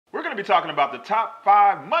going to be talking about the top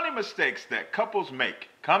 5 money mistakes that couples make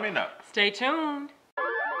coming up. Stay tuned.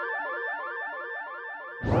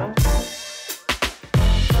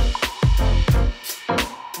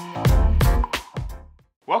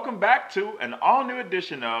 Welcome back to an all-new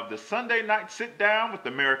edition of the Sunday Night Sit Down with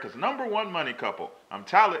America's #1 money couple. I'm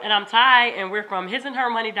Talaat. And I'm Tai, and we're from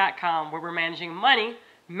hisandhermoney.com, where we're managing money,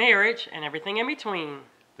 marriage, and everything in between.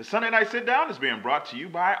 The Sunday Night Sit Down is being brought to you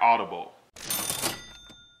by Audible.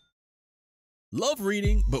 Love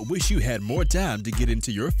reading, but wish you had more time to get into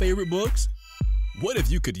your favorite books? What if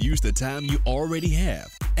you could use the time you already have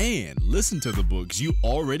and listen to the books you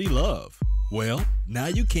already love? Well, now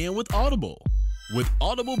you can with Audible. With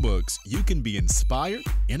Audible books, you can be inspired,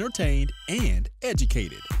 entertained, and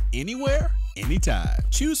educated anywhere, anytime.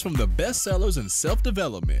 Choose from the bestsellers in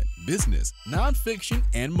self-development, business, nonfiction,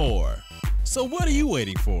 and more. So what are you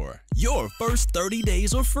waiting for? Your first 30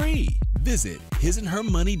 days are free. Visit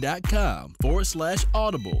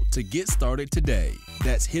hisandhermoney.com/audible to get started today.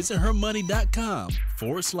 That's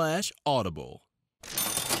hisandhermoney.com/audible.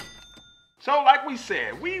 So like we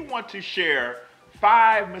said, we want to share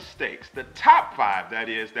 5 mistakes, the top 5 that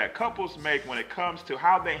is, that couples make when it comes to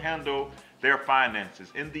how they handle their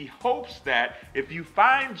finances, in the hopes that if you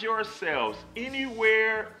find yourselves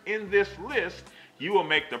anywhere in this list, you will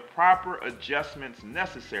make the proper adjustments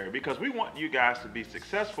necessary, because we want you guys to be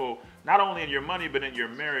successful not only in your money but in your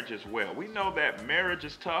marriage as well. We know that marriage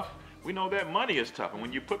is tough. We know that money is tough, and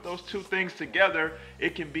when you put those two things together,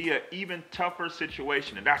 it can be an even tougher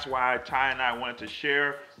situation. And that's why Tai and I wanted to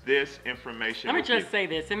share this information. Let me just say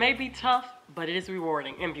this. It may be tough, but it is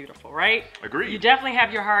rewarding and beautiful, right? Agreed. You definitely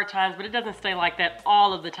have your hard times, but it doesn't stay like that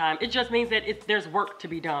all of the time. It just means that there's work to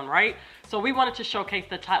be done, right? So we wanted to showcase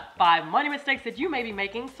the top 5 money mistakes that you may be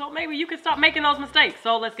making, so maybe you can stop making those mistakes.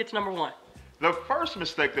 So let's get to number 1. The first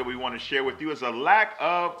mistake that we want to share with you is a lack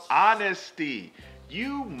of honesty.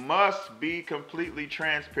 You must be completely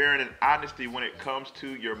transparent and honesty when it comes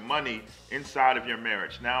to your money inside of your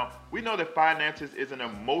marriage. Now, we know that finances is an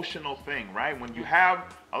emotional thing, right? When you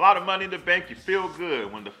have a lot of money in the bank, you feel good.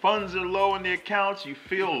 When the funds are low in the accounts, you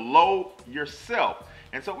feel low yourself.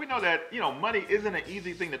 And so we know that, money isn't an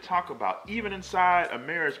easy thing to talk about, even inside a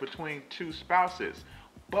marriage between 2 spouses.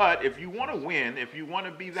 But if you want to win, if you want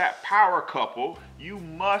to be that power couple, you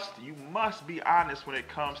must be honest when it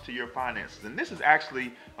comes to your finances. And this is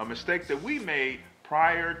actually a mistake that we made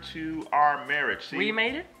prior to our marriage. See, We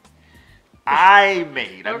made it? I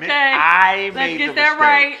made. Okay. I made Let's get the that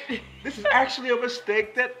mistake. right. This is actually a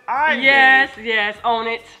mistake that I made. Yes, own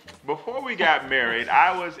it. Before we got married,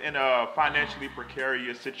 I was in a financially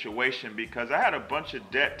precarious situation because I had a bunch of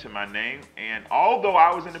debt to my name. And although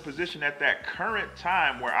I was in a position at that current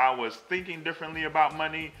time where I was thinking differently about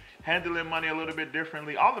money, handling money a little bit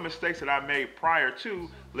differently, all the mistakes that I made prior to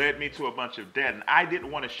led me to a bunch of debt. And I didn't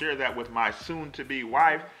want to share that with my soon-to-be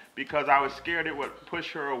wife, because I was scared it would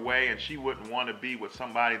push her away and she wouldn't want to be with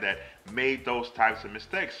somebody that made those types of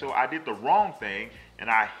mistakes. So I did the wrong thing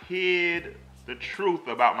and I hid the truth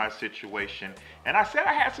about my situation. And I said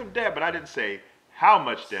I had some debt, but I didn't say how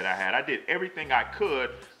much debt I had. I did everything I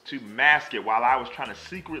could to mask it while I was trying to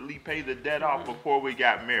secretly pay the debt off before we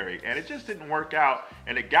got married. And it just didn't work out.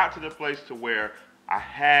 And it got to the place to where I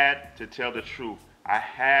had to tell the truth. I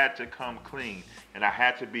had to come clean, and I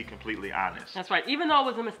had to be completely honest. That's right. Even though it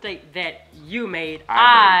was a mistake that you made,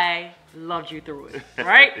 I loved you through it,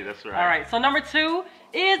 right? That's right. All right, so number 2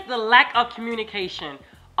 is the lack of communication.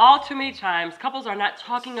 All too many times, couples are not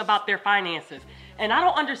talking about their finances. And I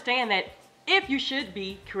don't understand that if you should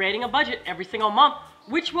be creating a budget every single month,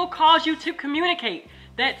 which will cause you to communicate.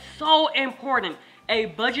 That's so important. A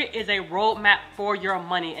budget is a roadmap for your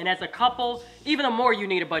money. And as a couple, even the more you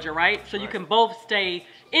need a budget, right? So you can both stay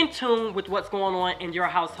in tune with what's going on in your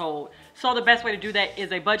household. So the best way to do that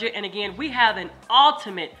is a budget. And again, we have an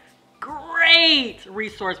ultimate great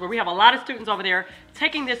resource where we have a lot of students over there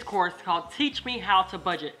taking this course called Teach Me How to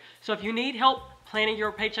Budget. So if you need help planning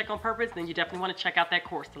your paycheck on purpose, then you definitely want to check out that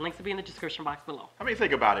course. The links will be in the description box below. I mean,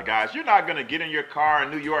 think about it, guys. You're not going to get in your car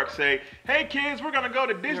in New York, say, hey, kids, we're going to go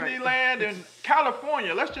to Disneyland in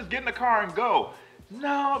California. Let's just get in the car and go.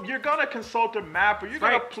 No, you're going to consult a map, or you're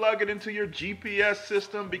going to plug it into your GPS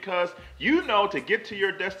system, because you know to get to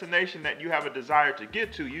your destination that you have a desire to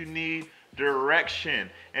get to, you need direction.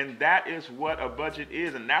 And that is what a budget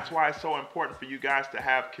is. And that's why it's so important for you guys to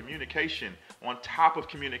have communication on top of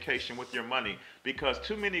communication with your money. because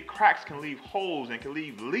too many cracks can leave holes and can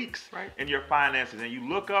leave leaks in your finances. And you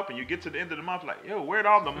look up and you get to the end of the month like, yo, where'd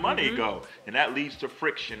all the money go? And that leads to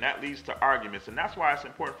friction, that leads to arguments. And that's why it's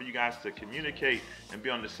important for you guys to communicate and be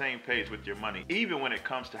on the same page with your money, even when it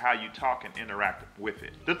comes to how you talk and interact with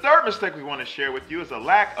it. The third mistake we want to share with you is a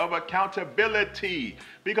lack of accountability,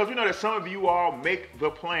 because we know that some of you all make the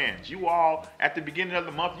plans. You all, at the beginning of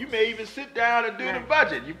the month, you may even sit down and do the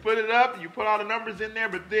budget. You put it up, you put all the numbers in there,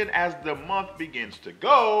 but then as the month begins to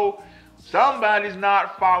go, somebody's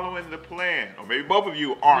not following the plan, or maybe both of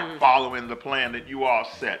you aren't following the plan that you all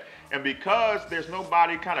set. And because there's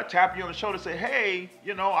nobody kind of tap you on the shoulder and say, hey,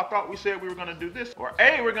 you know, I thought we said we were going to do this, or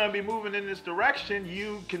hey, we're going to be moving in this direction,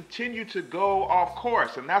 you continue to go off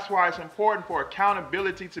course. And that's why it's important for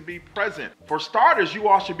accountability to be present. For starters, you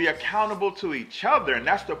all should be accountable to each other. And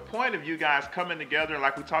that's the point of you guys coming together. And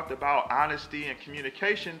like we talked about, honesty and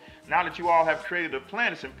communication. Now that you all have created a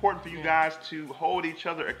plan, it's important for you guys to hold each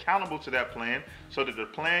other accountable to that plan so that the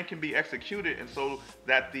plan can be executed and so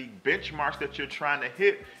that the benchmarks that you're trying to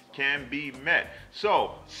hit can be met.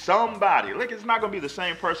 So somebody, look, it's not going to be the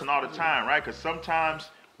same person all the time, right? Because sometimes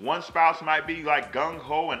one spouse might be like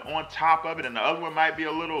gung-ho and on top of it, and the other one might be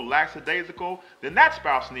a little lackadaisical. Then that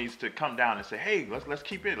spouse needs to come down and say, hey, let's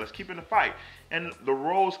keep in the fight. And the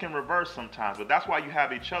roles can reverse sometimes, but that's why you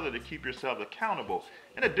have each other to keep yourselves accountable.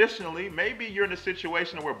 And additionally, maybe you're in a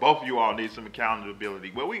situation where both of you all need some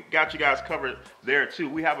accountability. Well, we got you guys covered there too.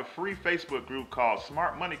 We have a free Facebook group called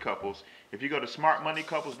Smart Money Couples. If you go to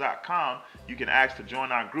smartmoneycouples.com, you can ask to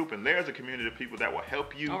join our group, and there's a community of people that will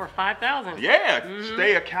help you. Over 5,000. Yeah,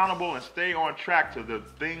 stay accountable and stay on track to the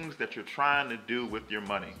things that you're trying to do with your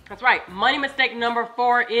money. That's right. Money mistake number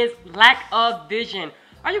 4 is lack of vision.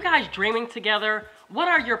 Are you guys dreaming together? What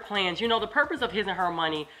are your plans? You know, the purpose of His and Her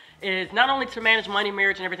Money is not only to manage money,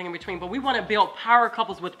 marriage, and everything in between, but we want to build power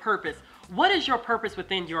couples with purpose. What is your purpose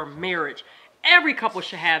within your marriage? Every couple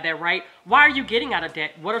should have that, right? Why are you getting out of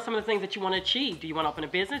debt? What are some of the things that you want to achieve? Do you want to open a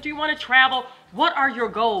business? Do you want to travel? What are your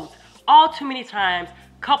goals? All too many times,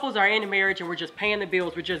 couples are in a marriage and we're just paying the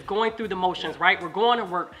bills. We're just going through the motions, right? We're going to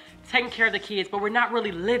work, taking care of the kids, but we're not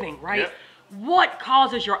really living, right? Yep. What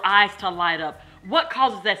causes your eyes to light up? What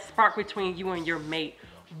causes that spark between you and your mate?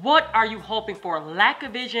 What are you hoping for? Lack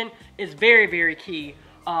of vision is very, very key.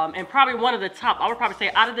 And probably one of the top, I would probably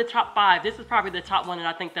say out of the top 5, this is probably the top one that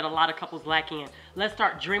I think that a lot of couples lack in. Let's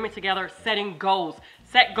start dreaming together, setting goals.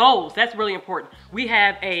 Set goals, that's really important. We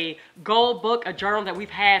have a goal book, a journal that we've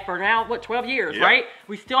had for now, 12 years, right?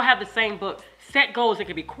 We still have the same book. Set goals, it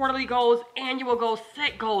could be quarterly goals, annual goals,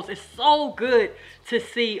 set goals. It's so good to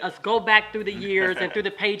see us go back through the years and through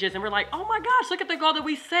the pages, and we're like, oh my gosh, look at the goal that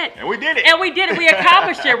we set. And we did it. And we did it, we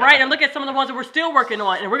accomplished it, right? And look at some of the ones that we're still working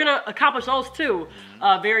on, and we're gonna accomplish those too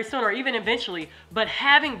very soon, or even eventually. But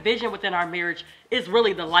having vision within our marriage is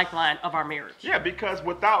really the lifeline of our marriage. Yeah, because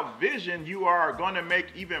without vision, you are going to make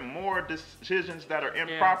even more decisions that are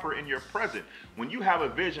improper in your present. When you have a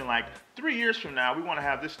vision like 3 years from now, we want to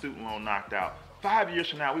have this student loan knocked out. 5 years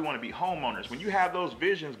from now, we want to be homeowners. When you have those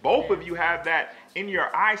visions, both of you have that in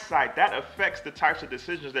your eyesight. That affects the types of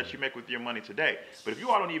decisions that you make with your money today. But if you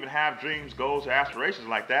all don't even have dreams, goals, or aspirations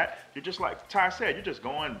like that, you're just like Ty said, you're just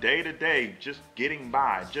going day to day, just getting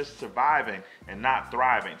by, just surviving and not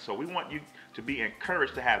thriving. So we want you to be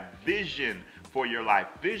encouraged to have vision for your life,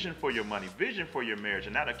 vision for your money, vision for your marriage,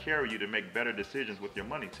 and that'll carry you to make better decisions with your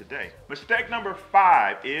money today. Mistake number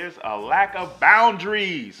 5 is a lack of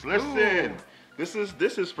boundaries. Listen, this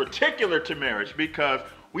is particular to marriage because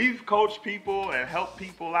we've coached people and helped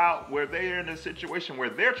people out where they're in a situation where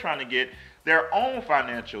they're trying to get their own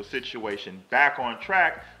financial situation back on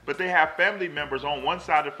track, but they have family members on one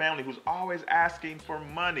side of the family who's always asking for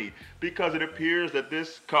money because it appears that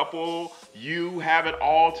this couple, you have it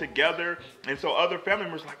all together. And so other family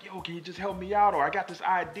members are like, yo, can you just help me out? Or I got this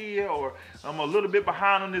idea, or I'm a little bit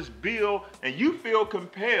behind on this bill. And you feel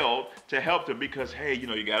compelled to help them because, hey, you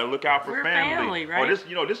know, you got to look out for We're family. right? Or this,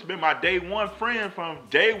 you know, this has been my day one friend from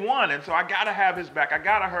day one. And so I got to have his back. I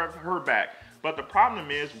got to have her back. But the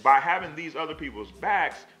problem is, by having these other people's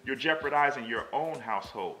backs, you're jeopardizing your own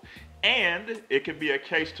household. And it could be a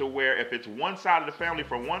case to where if it's one side of the family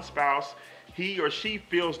for one spouse, he or she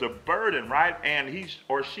feels the burden, right? And he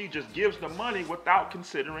or she just gives the money without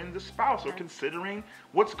considering the spouse or considering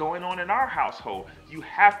what's going on in our household. You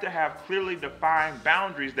have to have clearly defined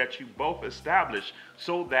boundaries that you both establish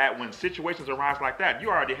so that when situations arise like that, you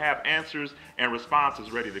already have answers and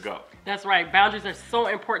responses ready to go. That's right. Boundaries are so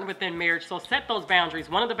important within marriage. So set those boundaries.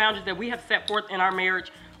 One of the boundaries that we have set forth in our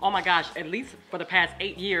marriage oh my gosh, at least for the past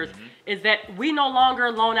 8 years, is that we no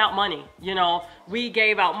longer loan out money. You know, we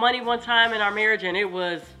gave out money one time in our marriage and it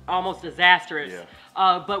was almost disastrous.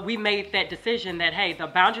 Yeah. But we made that decision that, hey, the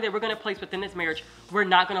boundary that we're going to place within this marriage, we're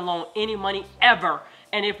not going to loan any money ever.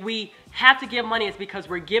 And if we have to give money, it's because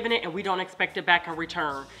we're giving it and we don't expect it back in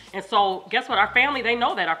return. And so guess what? Our family, they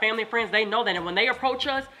know that. Our family and friends, they know that. And when they approach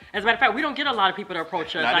us, as a matter of fact, we don't get a lot of people to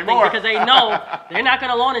approach us, Not I anymore. think, because they know they're not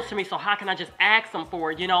going to loan it to me. So how can I just ask them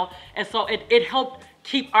for it, you know? And so it helped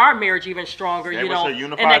keep our marriage even stronger, It you was know. a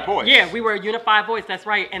unified voice. Yeah, we were a unified voice. That's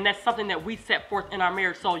right. And that's something that we set forth in our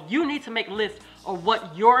marriage. So you need to make lists of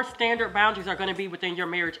what your standard boundaries are going to be within your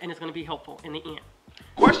marriage, and it's going to be helpful in the end.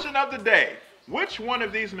 Question of the day. Which one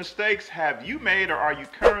of these mistakes have you made or are you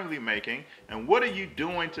currently making, and what are you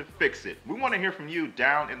doing to fix it? We want to hear from you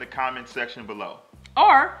down in the comment section below.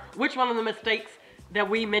 Or which one of the mistakes that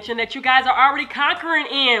we mentioned that you guys are already conquering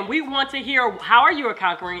in. We want to hear how are you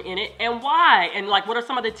conquering in it and why, and like what are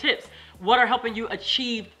some of the tips? What are helping you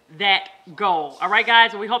achieve that goal? All right,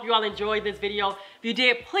 guys, and we hope you all enjoyed this video. If you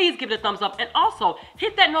did, please give it a thumbs up, and also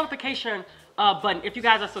hit that notification button. If you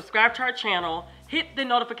guys are subscribed to our channel, hit the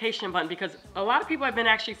notification button, because a lot of people have been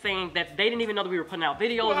actually saying that they didn't even know that we were putting out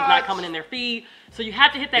videos. It's not coming in their feed. So you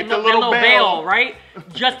have to hit that little bell, right?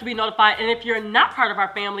 Just to be notified. And if you're not part of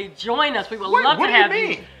our family, join us. We would love to have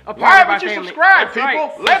you a part of our family. Why would you subscribe, That's people?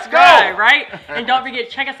 Right. Let's subscribe, go. Right? And don't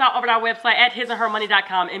forget, check us out over at our website at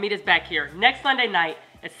hisandhermoney.com and meet us back here next Sunday night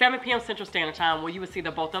at 7 p.m. Central Standard Time, where you will see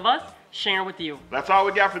the both of us sharing with you. That's all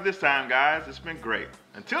we got for this time, guys. It's been great.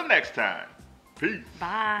 Until next time, peace.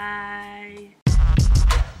 Bye.